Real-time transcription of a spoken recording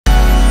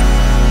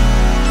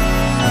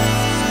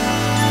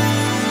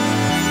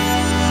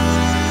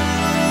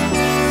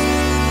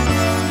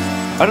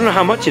I don't know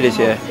how much it is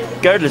here.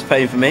 Girdler's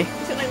paying for me.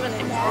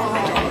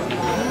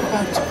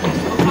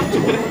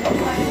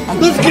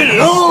 Let's get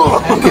it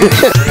on!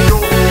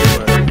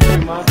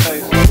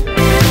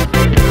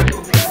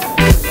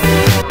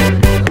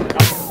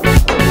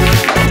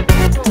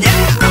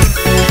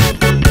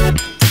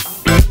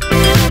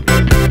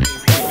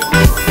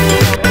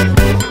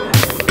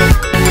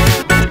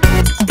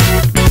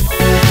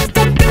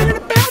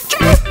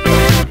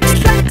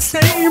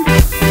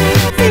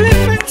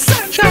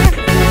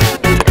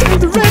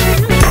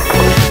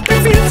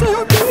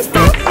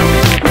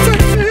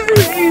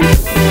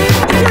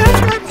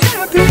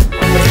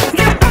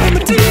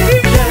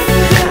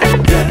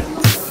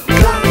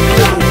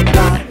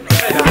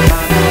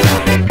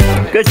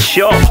 Good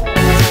shot.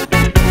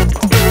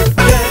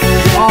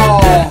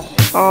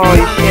 Oh,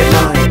 you shit,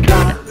 Mike.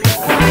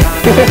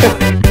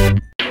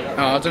 I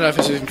don't know if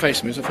this is even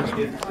facing me. Is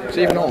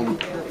it even on?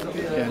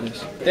 Yeah, it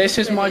is. This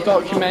is my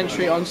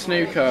documentary on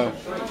snooker.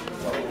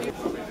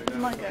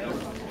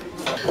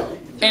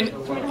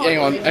 Hang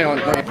on.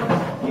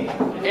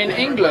 In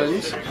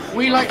England,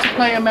 we like to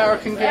play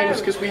American games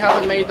because we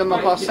haven't made them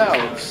up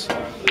ourselves.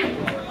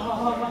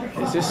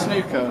 Is this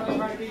snooker?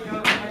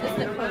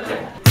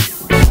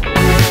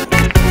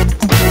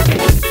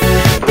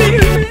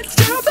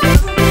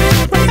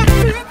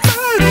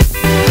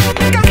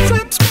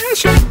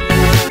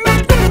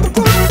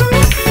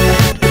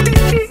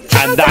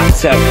 And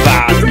that's a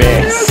bad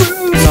miss.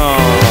 No,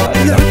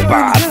 that's a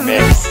bad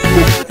miss.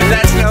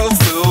 That's no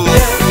fool.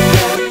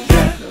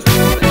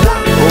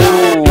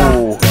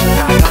 Oh.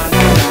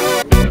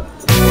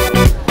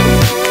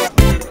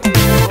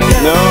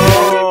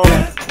 No.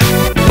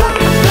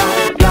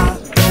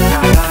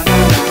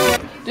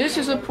 This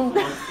is a pool.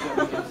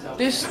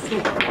 This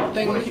thing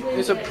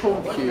is a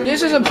pool cue.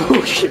 This is a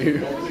pool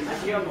cue.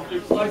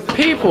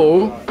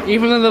 People,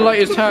 even though the light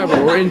is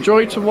terrible,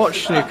 enjoy to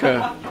watch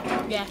snooker.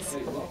 Yes.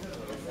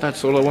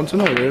 That's all I want to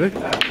know, really.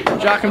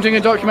 Jack, I'm doing a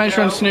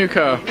documentary on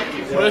snooker.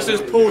 Well, this is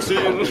Paul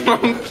sitting in the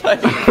wrong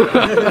place.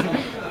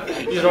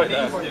 He's right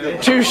there.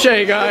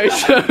 Touche,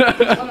 guys.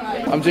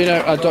 I'm doing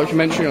a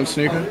documentary on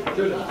snooker.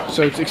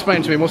 So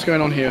explain to me what's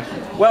going on here.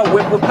 Well,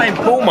 we're playing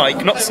pool,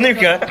 Mike, not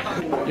snooker.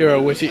 You're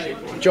a witty.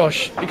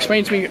 Josh,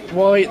 explain to me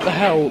why the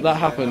hell that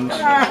happened.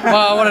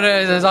 Well, what it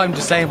is I'm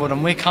disabled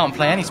and we can't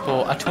play any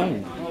sport at all.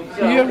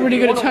 You're really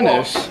good at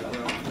tennis.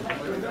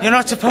 You're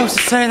not supposed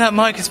to say that,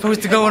 Mike. It's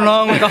supposed to go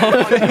along with the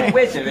whole thing.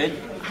 We're doing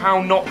how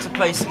not to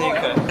play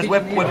snooker. Because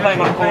we're playing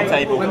on a pool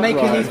table. We're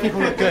making these people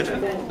look good.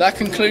 That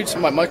concludes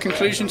my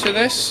conclusion to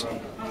this.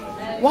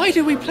 Why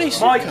do we play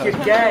snooker? Mike,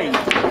 you're gay.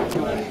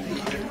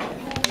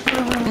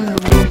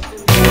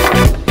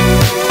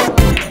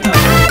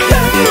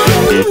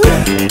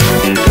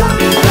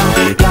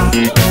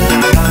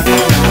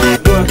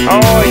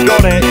 Oh, he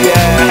got it,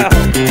 yeah.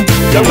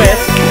 Don't miss.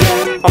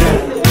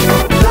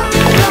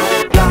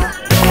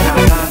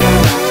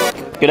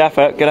 Good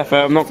effort, good effort.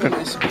 I'm not going You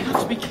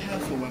have to be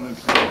careful when we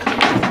play.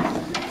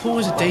 Pool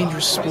is a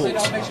dangerous sport.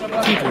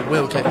 People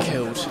will get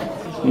killed.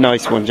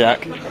 Nice one,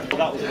 Jack.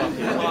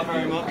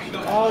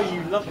 Oh,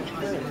 you love it.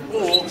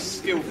 Or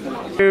skillful.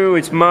 Oh,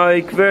 it's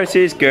Mike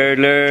versus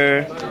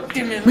Girdler.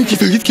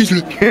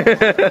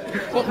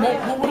 What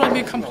would I be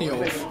a company of?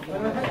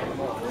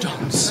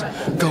 Dance.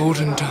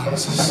 Golden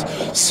dancers.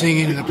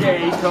 Singing in a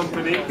Gay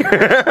company.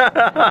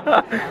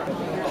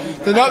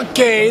 They're not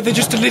gay, they're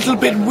just a little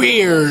bit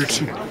weird.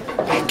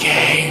 They're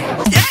gay.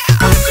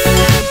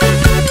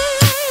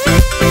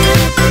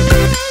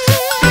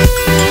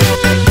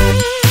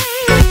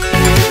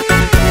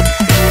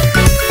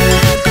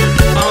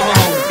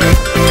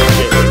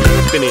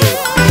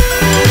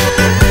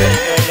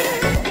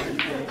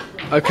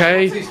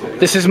 Okay,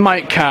 this is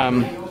Mike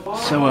Cam.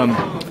 So,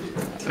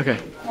 okay.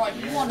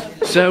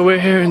 So we're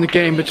here in the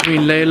game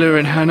between Layla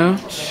and Hannah.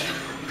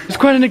 It's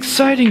quite an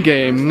exciting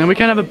game, and we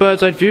can't have a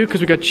bird's eye view because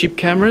we got cheap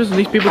cameras, and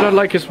these people don't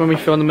like us when we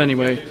film them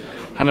anyway.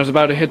 Hannah's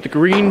about to hit the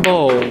green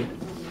ball.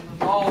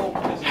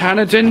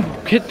 Hannah didn't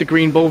hit the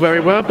green ball very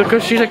well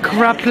because she's a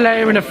crap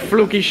player and a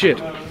fluky shit.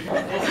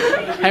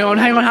 Hang on,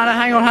 Hannah,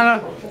 hang on,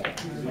 Hannah.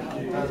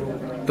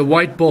 The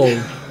white ball.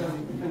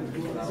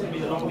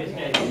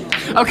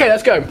 Okay,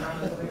 let's go.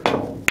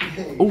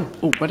 Oh,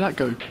 where'd that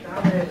go?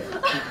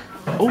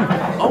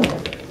 Oh,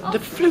 the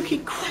fluky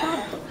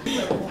crap.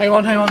 Hang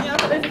on.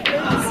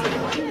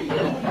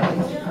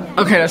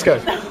 Okay, let's go.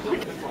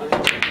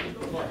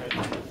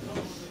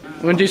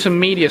 We're gonna do some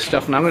media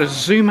stuff now. I'm gonna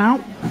zoom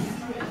out.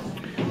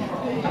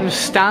 I'm gonna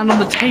stand on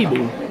the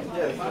table.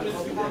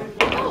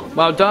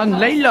 Well done,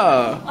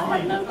 Layla.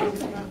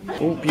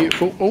 Oh,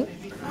 beautiful. Oh.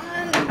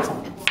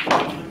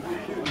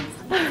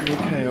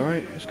 Okay,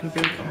 alright, it's gonna be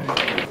okay.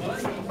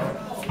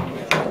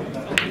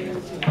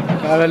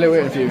 I have a little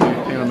interview with you.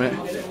 Hang on a minute.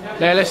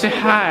 Layla, say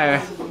hi.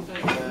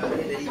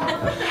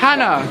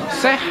 Hannah,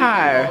 say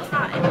hi.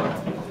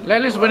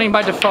 Layla's winning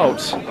by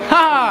default.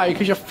 Hi,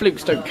 because your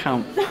flukes don't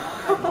count.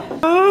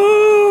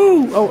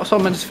 Oh, I saw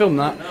I meant to film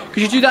that.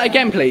 Could you do that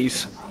again,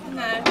 please?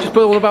 No. Just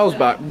put all the bells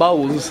back.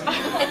 Bowls.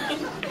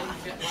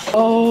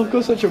 Oh, I've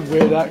got such a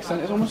weird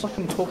accent. It's almost like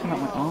I'm talking out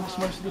my arse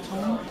most of the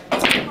time.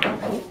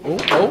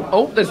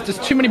 Oh, there's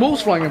too many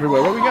balls flying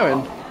everywhere. Where are we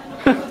going?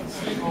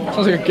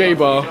 Sounds like a gay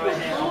bar.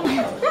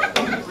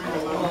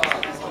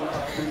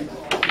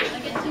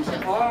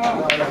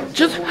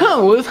 Just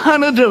how is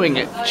Hannah doing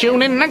it?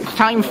 Tune in next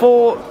time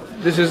for...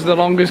 This is the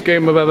longest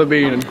game I've ever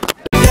been in.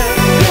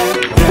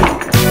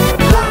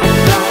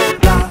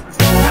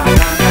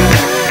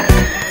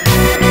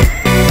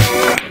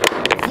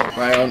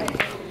 Right on.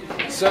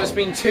 So it's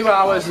been 2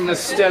 hours and they're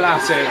still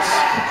at it.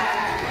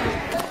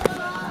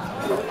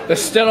 They're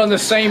still on the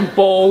same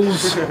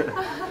balls.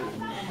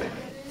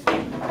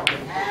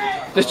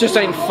 This just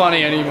ain't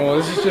funny anymore.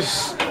 This is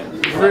just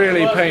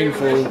really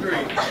painful.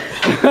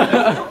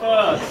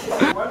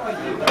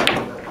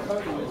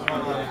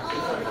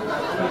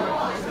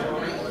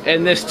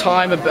 In this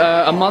time,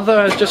 a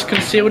mother has just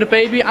concealed a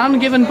baby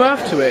and given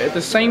birth to it at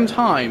the same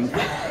time.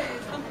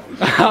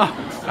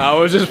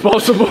 How is this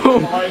possible?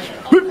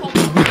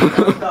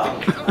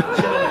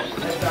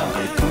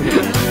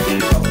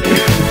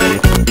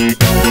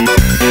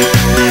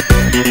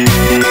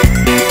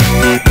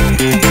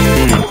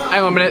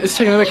 Hang on a minute, let's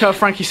take a look at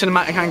Frankie's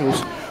cinematic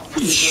angles.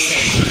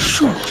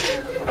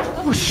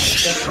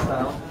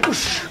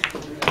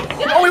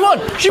 Oh, we won!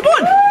 She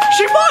won!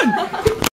 She won!